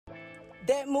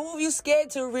That move you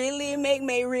scared to really make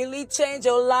may really change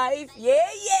your life. Yeah.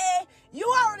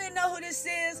 You already know who this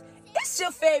is. It's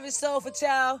your favorite soulful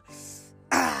child.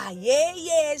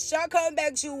 Yeah. Sean coming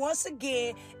back to you once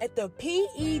again at the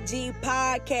PEG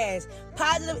Podcast.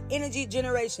 Positive Energy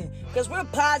Generation. Because we're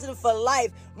positive for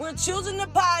life. We're choosing the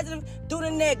positive through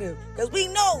the negative. Because we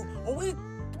know when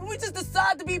we just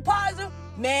decide to be positive,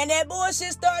 man, that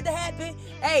bullshit started to happen.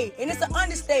 Hey, and it's an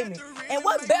understatement. And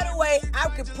what better way I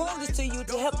could prove this to you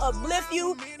to help uplift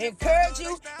you, encourage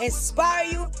you, inspire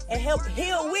you, and help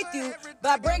heal with you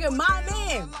by bringing my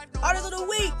man, Artist of the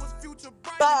Week,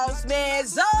 Boss Man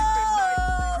Zoe,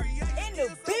 in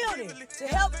the building to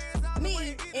help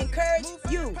me encourage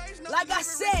you. Like I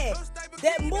said,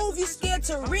 that move you scared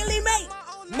to really make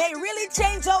may really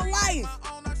change your life.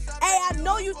 Hey, I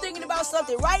know you're thinking about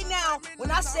something right now. When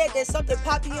I said that, something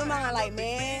popped in your mind like,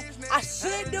 man, I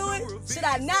should do it. Should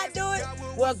I not do it?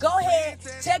 Well, go ahead.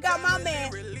 Check out my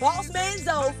man, Boss Man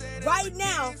Zoe, right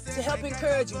now to help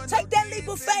encourage you. Take that leap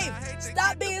of faith.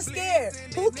 Stop being scared.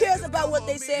 Who cares about what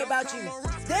they say about you?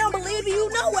 They don't believe in you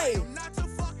no way.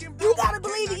 You got to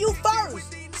believe in you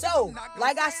first. So,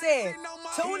 like I said,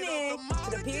 tune in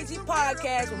to the PG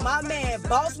Podcast with my man,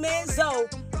 Boss Man Zoe,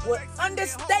 with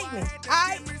understatement,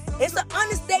 alright? It's an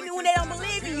understatement when they don't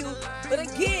believe in you. But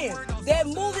again, that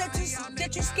move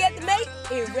that you scared to make,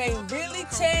 it may really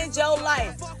change your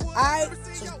life. Alright?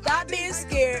 So stop being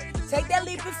scared. Take that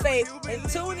leap of faith and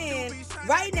tune in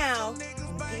right now on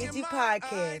the PG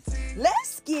Podcast.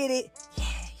 Let's get it. Yeah.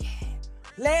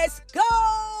 Let's go.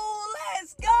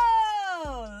 Let's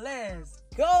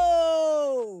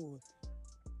go.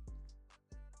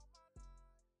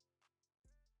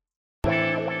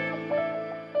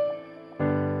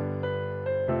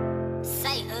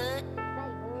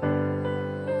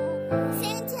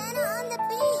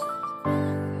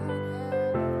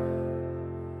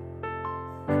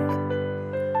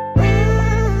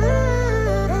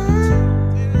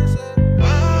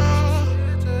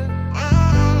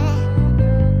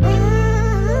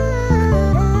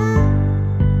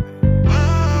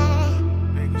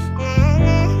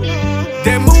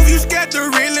 That move you scared to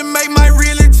really make might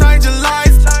really change your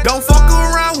life. Don't fuck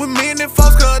around with many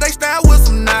folks cause they stab with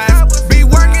some knives. Be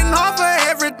working hard for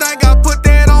everything, I put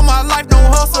that on my life. Don't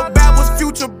hustle bad, was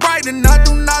future bright and I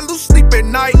do not lose sleep at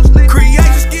night.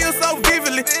 Creation skills so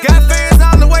vividly, got fans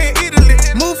on the way in Italy.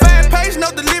 Move fast pace, no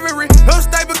delivery, no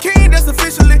stable king, that's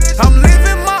officially. I'm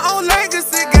living my own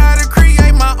legacy, gotta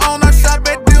create my own. I shop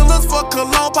at dealers for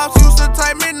cologne, pops used to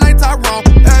type midnight Tyrone.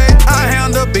 Hey, I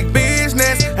handle big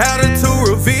business, attitude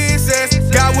revisions,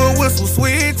 got with whistle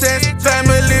switches,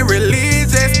 family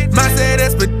religious, mindset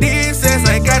expeditions,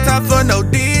 ain't got time for no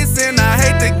dissing. I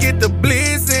hate to get the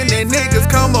blissing and niggas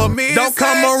come on me. Don't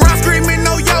come around screaming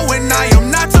no yo, and I am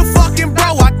not your fucking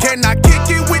bro. I cannot kick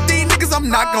it with these niggas, I'm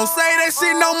not gon' say that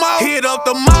shit no more. Hit up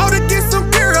the mall to get some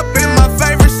gear up in my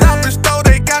favorite shopping store.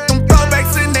 They got them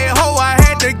throwbacks in that hole, I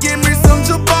had to give me some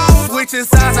jabos. Switching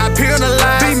sides, I peel the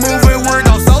line, be moving word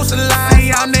on social line.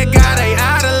 Y'all